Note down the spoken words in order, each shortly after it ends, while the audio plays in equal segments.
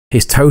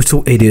He's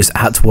total idiots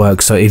at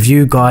work, so if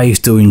you guys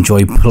do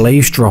enjoy,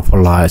 please drop a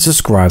like,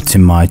 subscribe to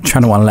my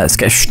channel, and let's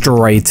get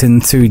straight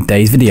into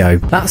today's video.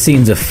 That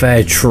seems a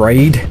fair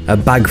trade, a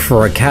bag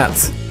for a cat.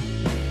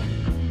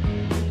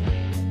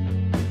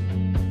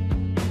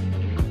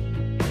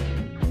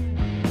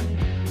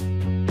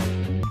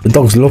 The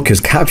dog's look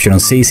is captured on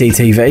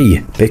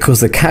CCTV.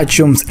 Because the cat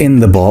jumps in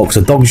the box,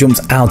 the dog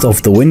jumps out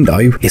of the window.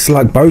 It's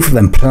like both of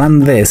them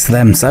planned this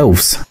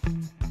themselves.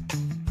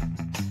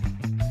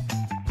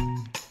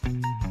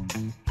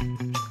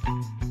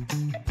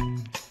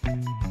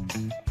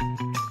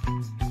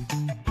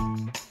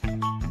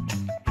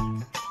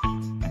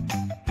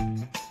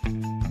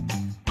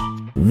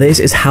 This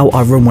is how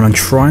I run when I'm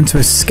trying to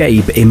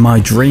escape in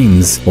my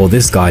dreams. Well,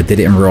 this guy did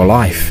it in real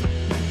life.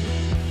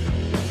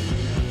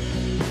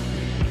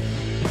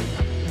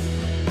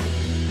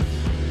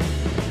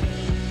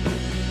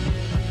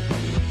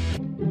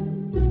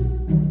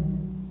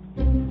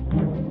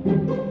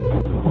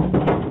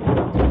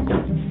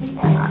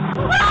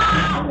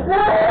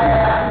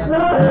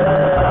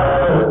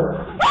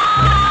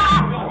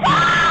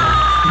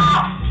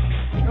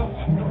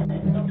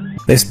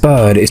 This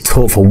bird is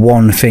taught for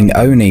one thing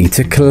only,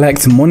 to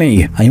collect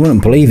money, and you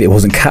wouldn't believe it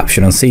wasn't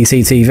captured on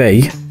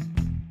CCTV.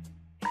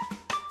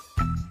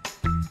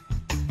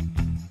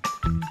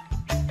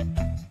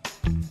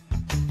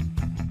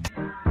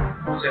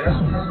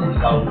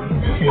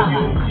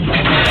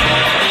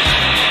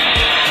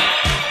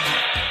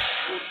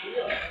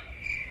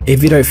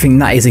 If you don't think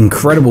that is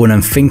incredible,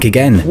 then think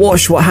again.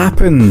 Watch what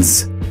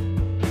happens.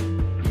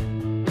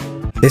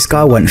 This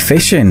guy went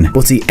fishing,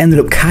 but he ended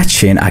up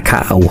catching a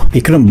cow. He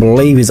couldn't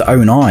believe his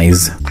own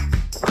eyes.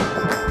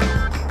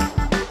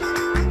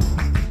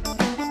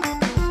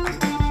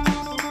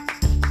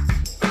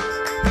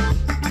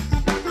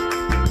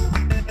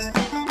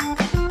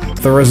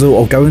 The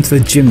result of going to the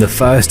gym the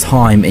first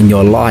time in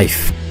your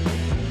life.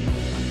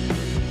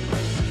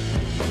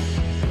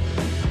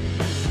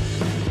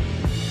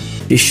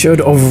 You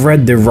should have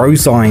read the road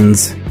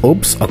signs.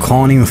 Oops, I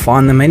can't even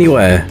find them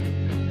anywhere.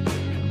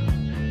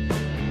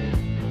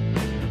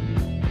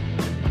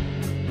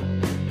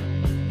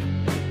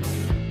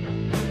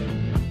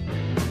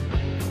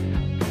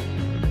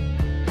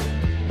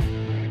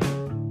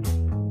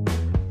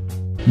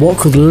 What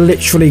could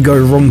literally go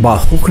wrong by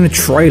hooking a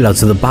trailer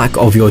to the back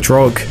of your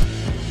truck?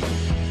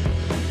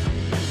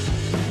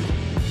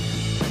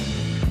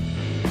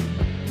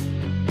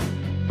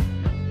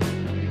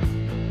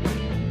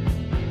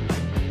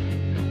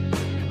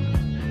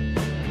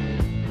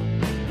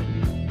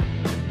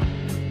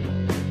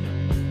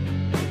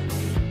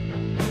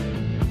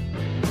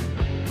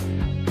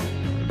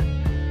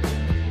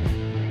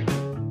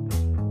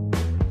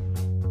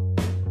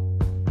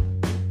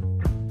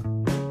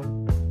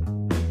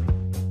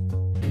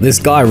 This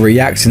guy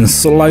reacts in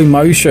slow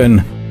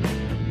motion.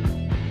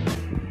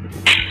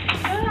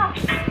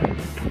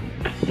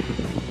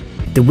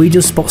 Did we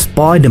just spot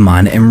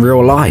Spider-Man in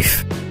real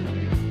life?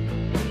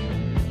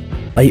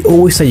 They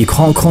always say you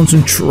can't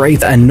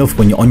concentrate enough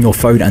when you're on your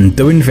phone and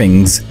doing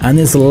things, and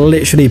this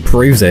literally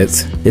proves it.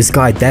 This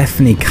guy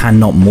definitely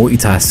cannot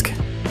multitask.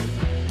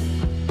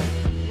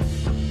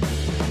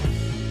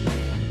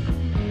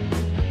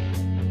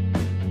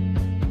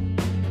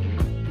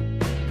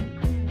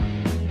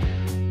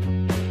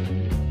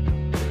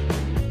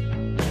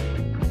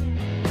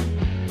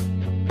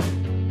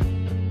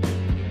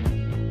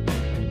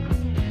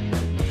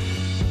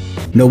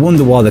 No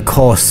wonder why the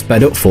car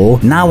sped up for.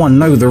 Now I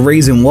know the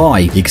reason why.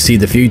 You can see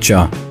the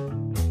future.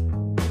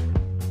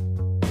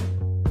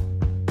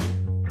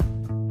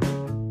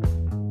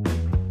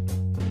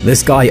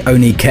 This guy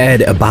only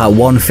cared about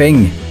one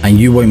thing, and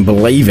you won't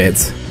believe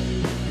it.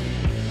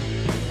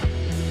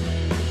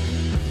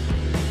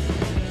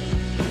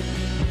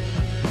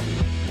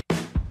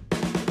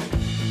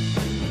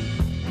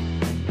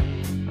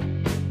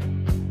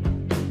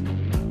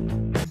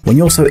 When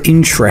you're so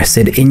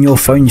interested in your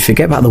phone, you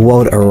forget about the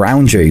world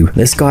around you.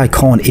 This guy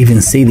can't even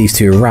see these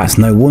two rats.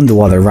 No wonder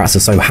why the rats are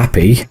so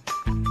happy.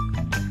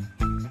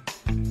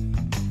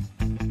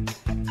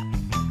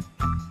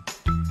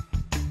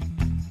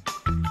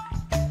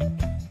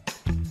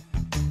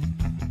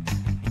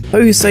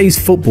 Who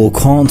says football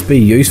can't be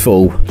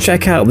useful?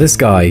 Check out this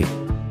guy.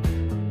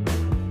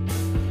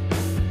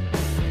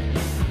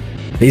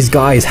 These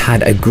guys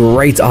had a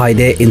great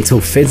idea until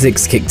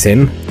physics kicked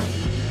in.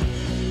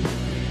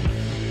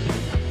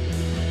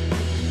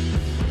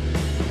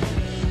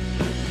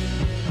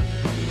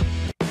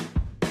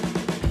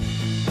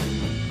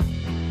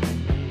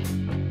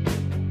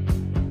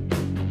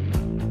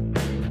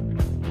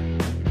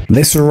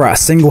 This rat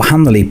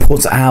single-handedly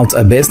put out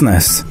a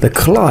business. The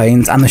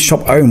client and the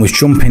shop owner was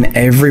jumping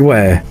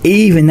everywhere.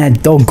 Even their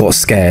dog got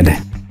scared.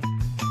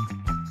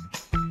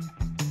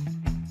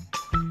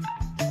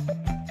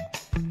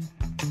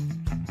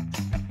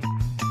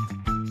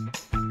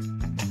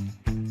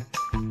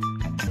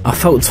 I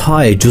felt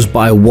tired just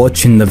by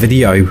watching the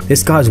video.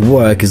 This guy's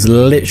work is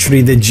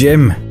literally the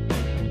gym.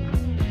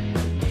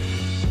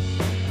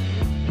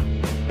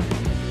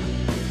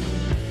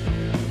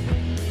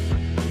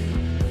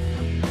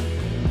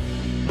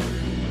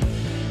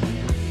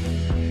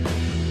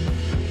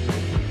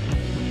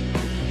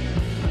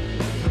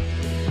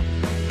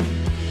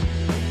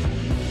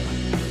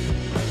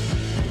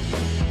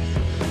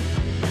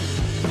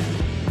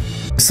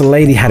 This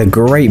lady had a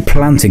great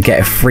plan to get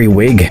a free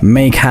wig,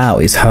 make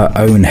out it's her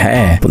own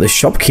hair, but the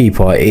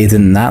shopkeeper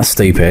isn't that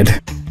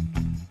stupid.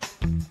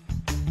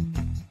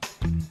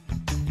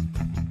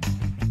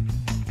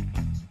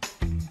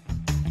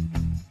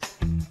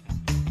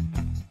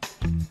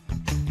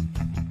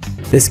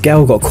 This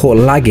girl got caught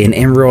lagging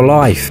in real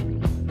life.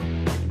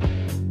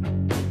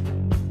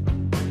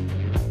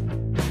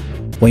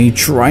 When you're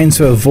trying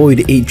to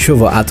avoid each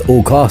other at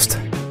all cost.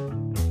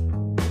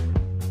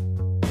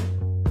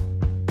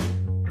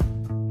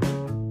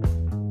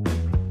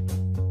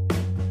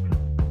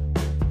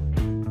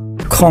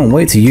 Can't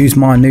wait to use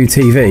my new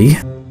TV.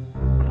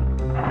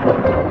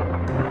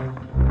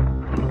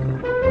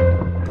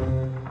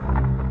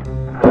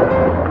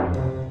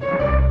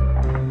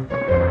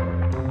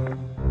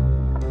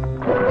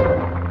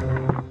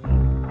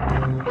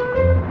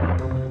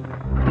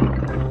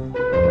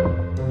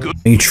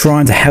 You're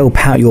trying to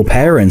help out your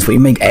parents, but you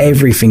make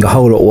everything a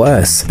whole lot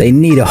worse. They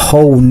need a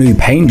whole new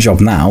paint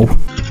job now. You can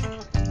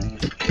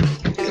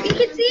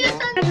see us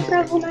on the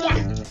problem.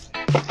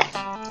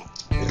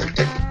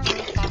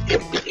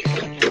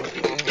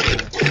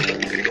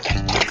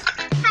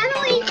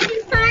 Heavily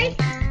inside,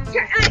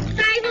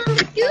 five on the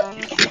scoop,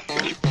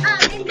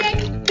 and then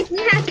we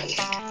have.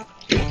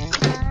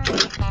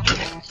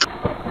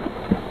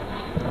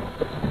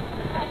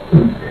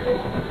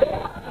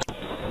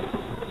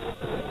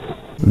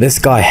 This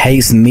guy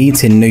hates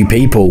meeting new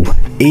people.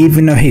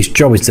 Even though his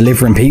job is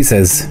delivering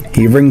pizzas,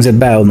 he rings a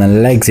bell and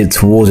then legs it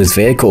towards his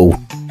vehicle.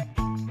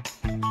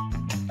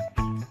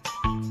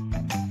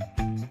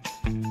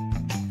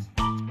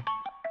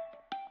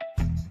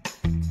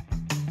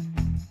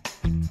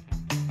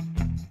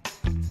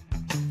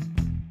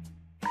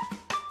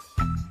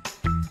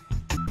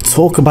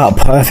 Talk about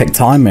perfect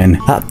timing.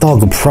 That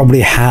dog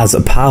probably has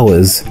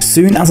powers.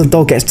 Soon as a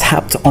dog gets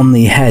tapped on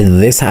the head,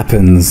 this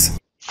happens.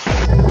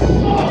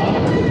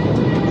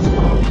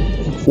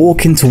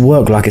 Walk into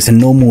work like it's a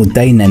normal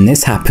day and then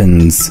this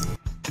happens.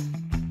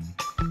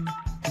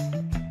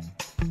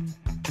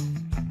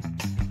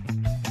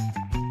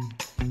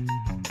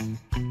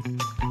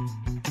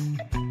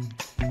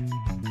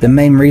 The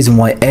main reason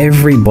why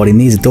everybody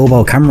needs a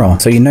doorbell camera,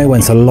 so you know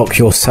when to lock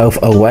yourself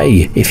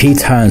away if he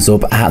turns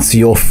up at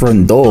your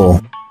front door.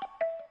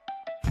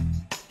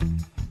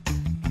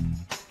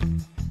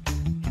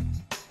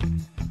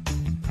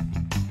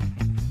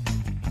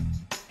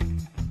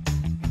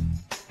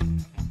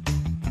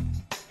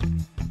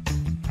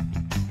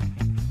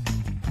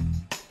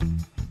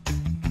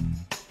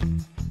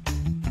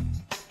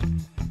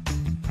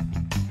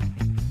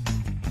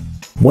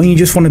 When you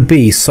just want to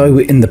be so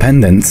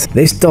independent,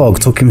 this dog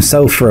took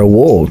himself for a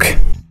walk.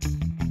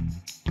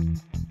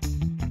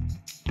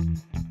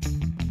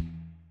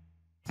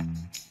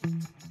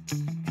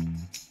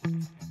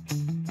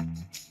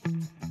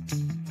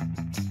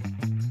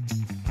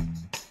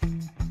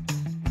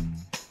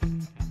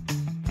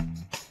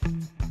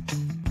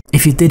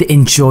 If you did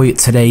enjoy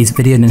today's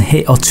video, then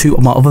hit or two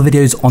of my other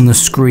videos on the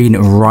screen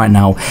right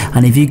now.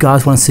 And if you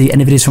guys want to see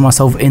any videos from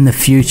myself in the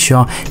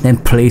future, then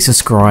please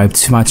subscribe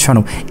to my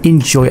channel.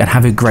 Enjoy and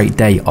have a great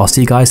day. I'll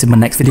see you guys in my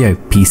next video.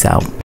 Peace out.